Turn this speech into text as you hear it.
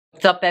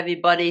What's up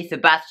everybody,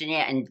 Sebastian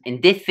here, and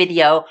in this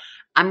video,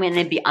 I'm going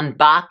to be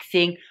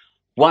unboxing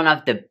one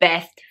of the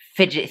best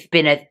fidget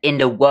spinners in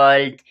the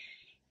world.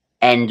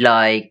 And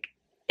like,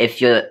 if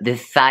you're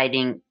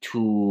deciding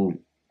to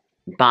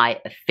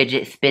buy a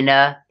fidget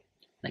spinner,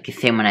 like the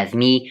same one as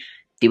me,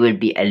 there will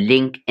be a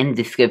link in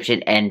the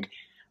description, and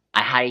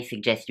I highly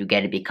suggest you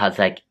get it because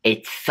like,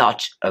 it's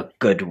such a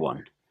good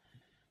one.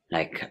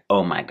 Like,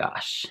 oh my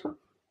gosh.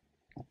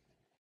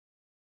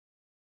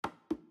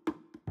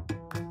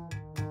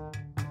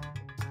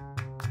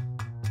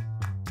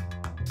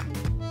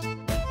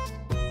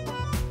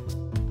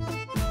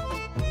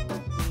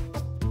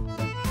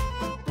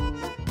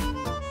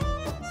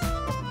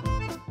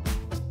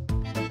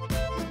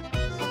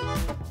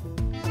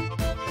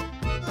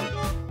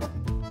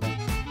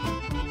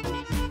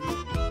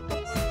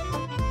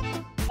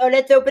 So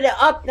let's open it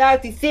up now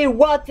to see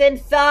what's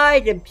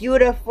inside the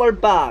beautiful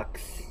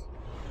box.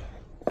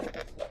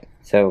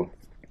 So,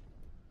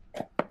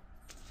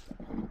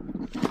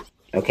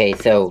 okay,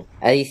 so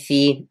as you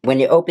see, when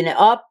you open it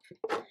up,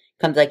 it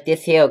comes like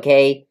this here,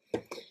 okay?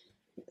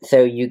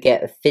 So you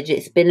get a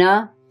fidget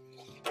spinner,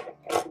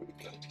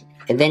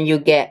 and then you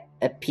get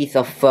a piece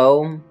of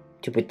foam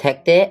to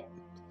protect it,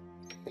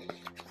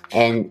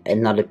 and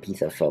another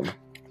piece of foam.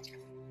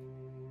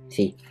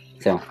 See,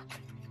 so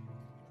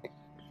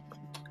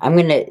I'm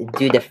gonna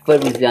do the full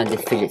review on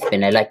this fidget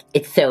spinner. Like,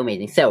 it's so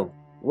amazing. So,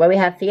 what we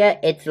have here,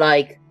 it's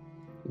like,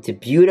 it's a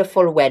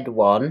beautiful red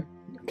one,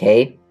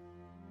 okay?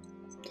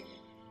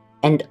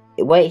 And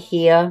right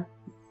here,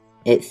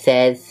 it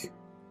says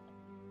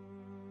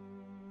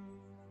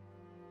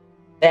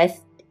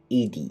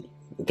Bestidy,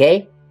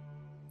 okay?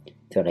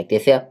 So like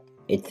this here,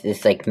 it's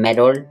just like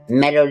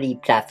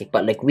metally plastic,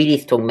 but like really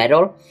strong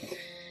metal.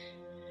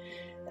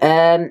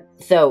 On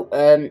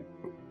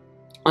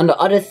the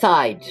other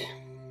side,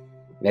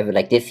 we have it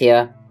like this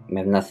here. We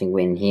have nothing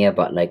written here,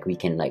 but like we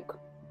can like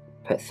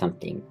put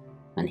something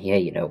on here,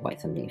 you know, write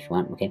something if you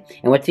want, okay?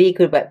 And what's really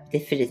cool about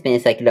this fidget spinner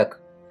is like,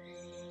 look,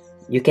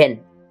 you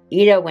can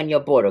either when you're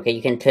bored, okay,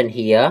 you can turn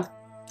here,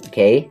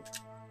 okay?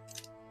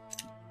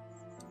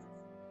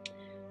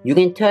 You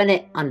can turn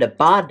it on the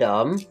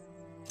bottom,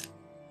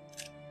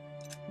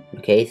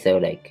 okay? So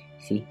like,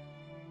 see,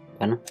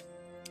 and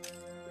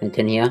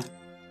turn here,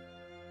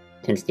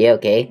 turns there,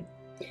 okay?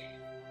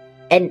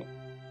 And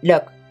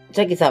look,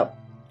 check this out.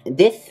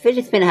 This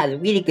fidget spinner has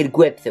really good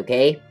grips,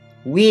 okay?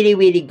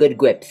 Really good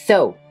grips.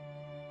 So,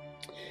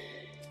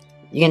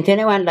 you can turn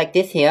it around like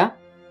this here,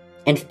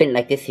 and spin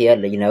like this here,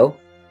 you know,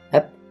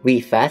 up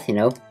really fast, you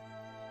know.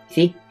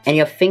 See? And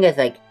your fingers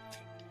like,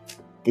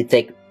 it's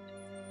like,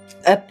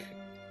 up,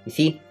 you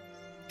see?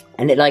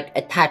 And it like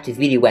attaches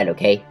really well,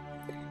 okay?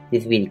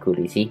 This is really cool,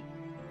 you see?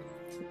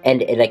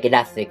 And it like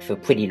lasts like for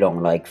pretty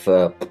long, like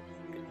for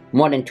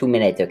more than 2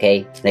 minutes,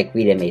 okay? Like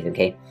really amazing,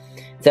 okay?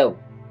 So,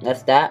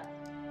 that's that.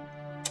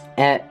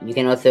 You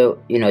can also,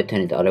 you know,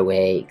 turn it the other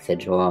way,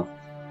 etc,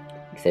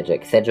 etc,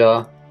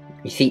 etc.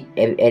 You see,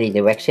 any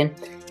direction.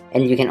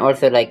 And you can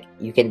also like,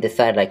 you can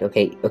decide like,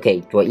 okay,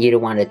 do I either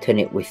want to turn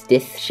it with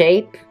this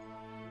shape,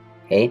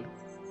 okay,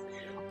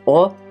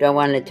 or do I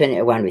want to turn it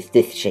around with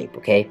this shape,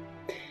 okay?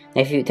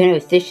 Now if you turn it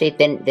with this shape,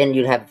 then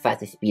you'll have a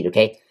faster speed,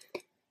 okay?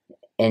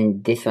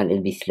 And this one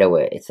will be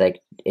slower. It's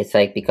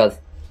like because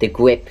the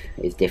grip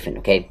is different,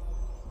 okay?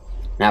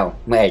 Now,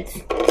 what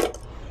else?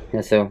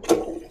 So,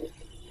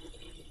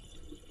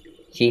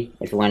 see,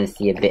 if you want to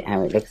see a bit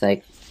how it looks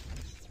like.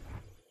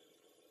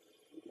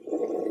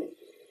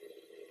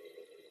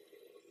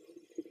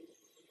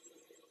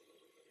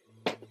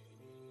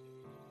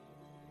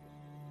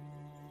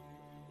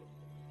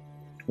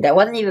 That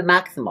wasn't even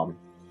maximum.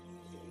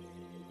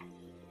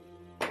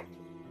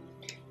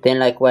 Then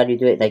like, while you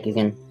do it, like you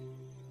can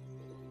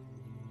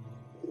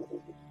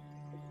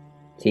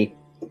see.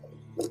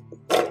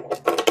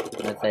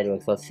 That side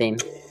works all the same.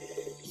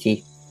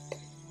 See.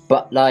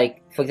 But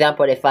like, for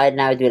example, if I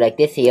now do like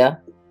this here,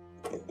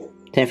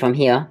 turn from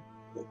here,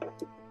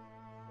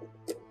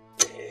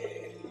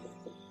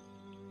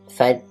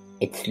 side,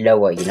 it's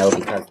lower, you know,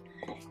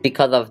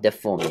 because of the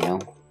foam, you know.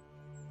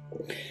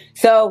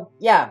 So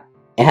yeah,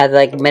 it has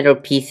like metal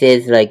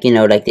pieces, like, you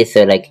know, like this,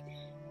 or like,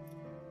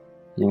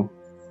 you know,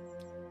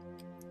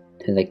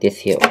 turn like this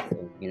here,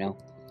 also, you know,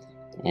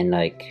 and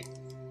like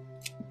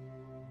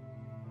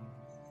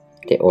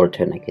they all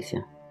turn like this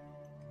here.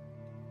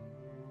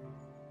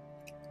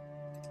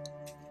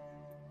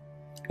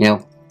 You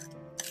know,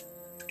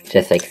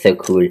 just like so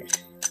cool,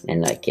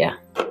 and like, yeah.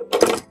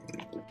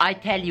 I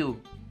tell you,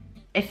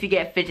 if you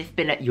get a fidget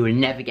spinner, you will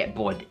never get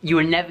bored. You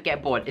will never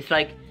get bored. It's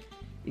like,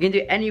 you can do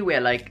it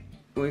anywhere, like,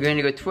 we're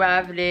gonna go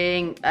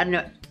traveling, I don't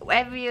know,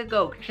 wherever you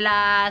go,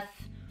 class,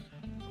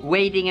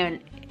 waiting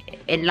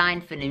in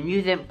line for the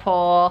amusement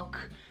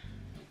park,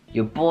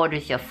 you're bored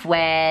with your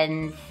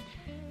friends,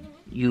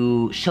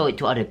 you show it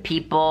to other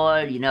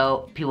people, you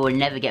know, people will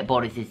never get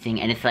bored with this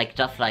thing, and it's like,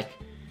 just like,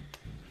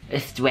 a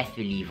stress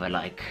reliever,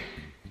 like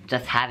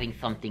just having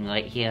something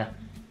right here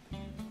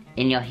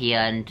in your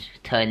hand,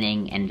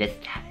 turning and just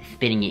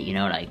spinning it, you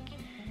know, like,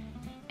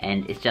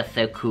 and it's just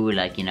so cool,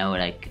 like, you know,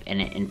 like,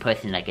 and in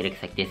person, like, it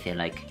looks like this here,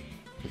 like,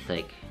 just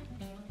like,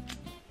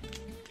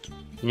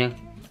 you know,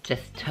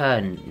 just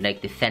turn,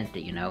 like, the center,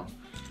 you know,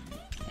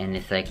 and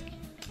it's like,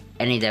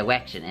 any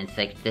direction, and it's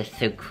like, just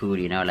so cool,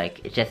 you know, like,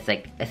 it's just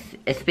like,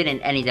 a spin in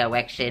any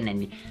direction,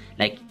 and,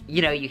 like,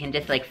 you know, you can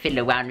just, like,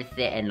 fiddle around with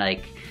it, and,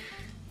 like,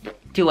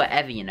 do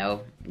whatever, you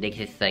know, like,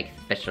 just, like,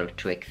 special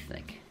tricks,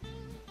 like,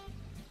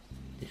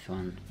 this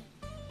one,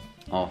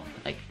 oh,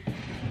 like,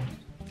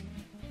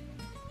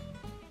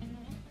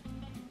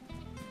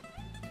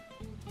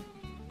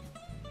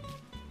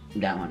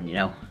 that one, you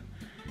know.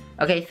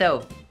 Okay,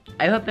 so,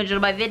 I hope you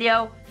enjoyed my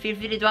video. Feel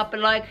free to drop a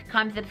like,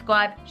 comment,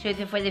 subscribe, share with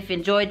your friends if you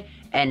enjoyed,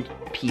 and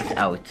peace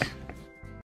out.